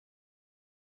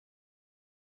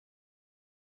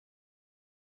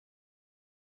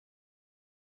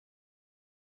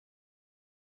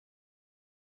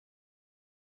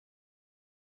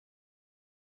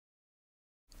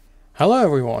Hello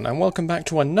everyone, and welcome back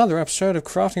to another episode of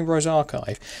Crafting Bros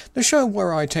Archive, the show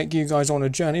where I take you guys on a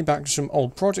journey back to some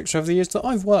old projects over the years that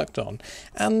I've worked on.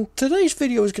 And today's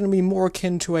video is going to be more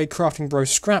akin to a Crafting Bros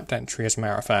scrapped entry, as a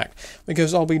matter of fact,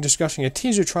 because I'll be discussing a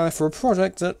teaser trailer for a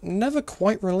project that never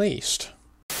quite released.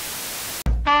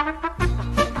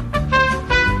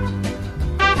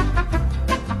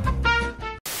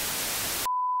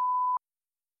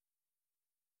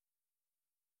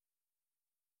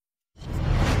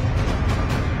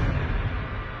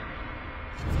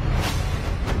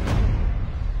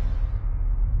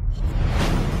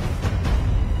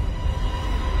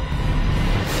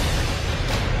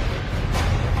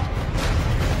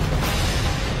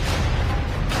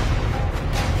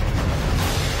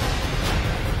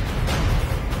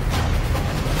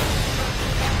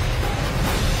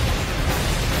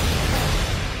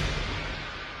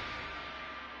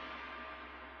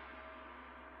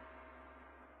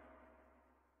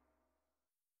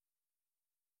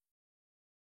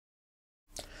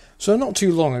 So not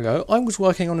too long ago, I was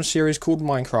working on a series called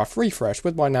Minecraft Refresh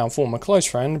with my now former close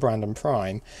friend, Brandon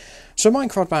Prime. So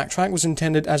Minecraft Backtrack was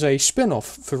intended as a spin-off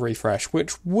for Refresh,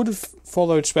 which would have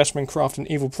followed Specimen Craft and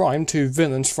Evil Prime, two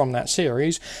villains from that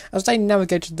series, as they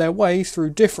navigated their way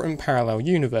through different parallel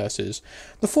universes.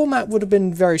 The format would have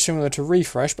been very similar to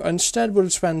Refresh, but instead would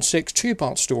have spanned 6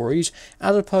 two-part stories,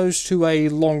 as opposed to a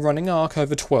long-running arc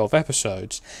over 12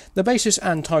 episodes. The basis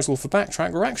and title for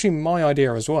Backtrack were actually my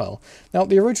idea as well. Now,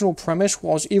 the original premise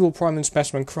was Evil Prime and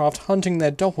Specimen Craft hunting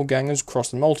their doppelgangers across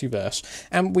the multiverse,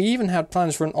 and we even had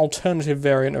plans for an alternative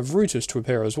variant of Rooters to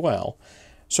appear as well.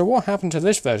 So what happened to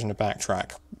this version of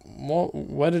Backtrack?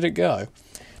 Where did it go?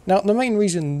 Now, the main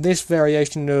reason this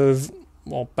variation of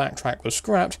Backtrack was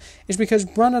scrapped is because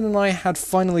Brandon and I had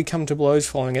finally come to blows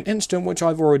following an incident which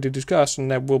I've already discussed,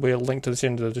 and there will be a link to this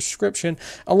in the description,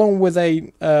 along with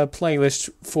a playlist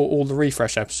for all the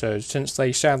Refresh episodes, since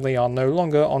they sadly are no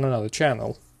longer on another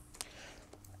channel.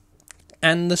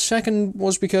 And the second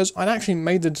was because I'd actually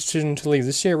made the decision to leave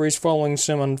the series following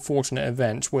some unfortunate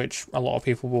events, which a lot of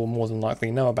people will more than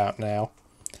likely know about now.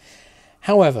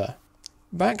 However,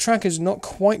 Backtrack is not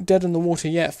quite dead in the water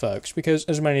yet, folks, because,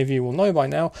 as many of you will know by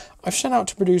now, I've set out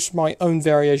to produce my own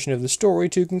variation of the story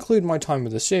to conclude my time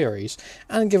with the series,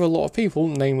 and give a lot of people,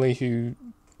 namely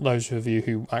those of you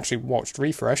who actually watched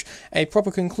Refresh, a proper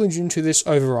conclusion to this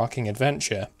overarching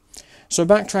adventure. So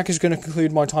Backtrack is going to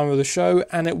conclude my time with the show,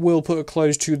 and it will put a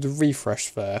close to the Refresh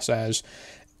verse, as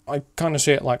I kind of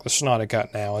see it like the Snyder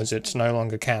Cut now, as it's no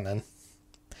longer canon.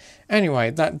 Anyway,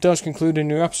 that does conclude a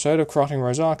new episode of Crafting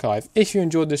Bros Archive. If you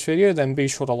enjoyed this video, then be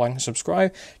sure to like and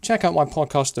subscribe, check out my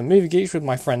podcast The Movie Geeks with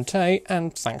my friend Tay,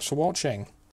 and thanks for watching.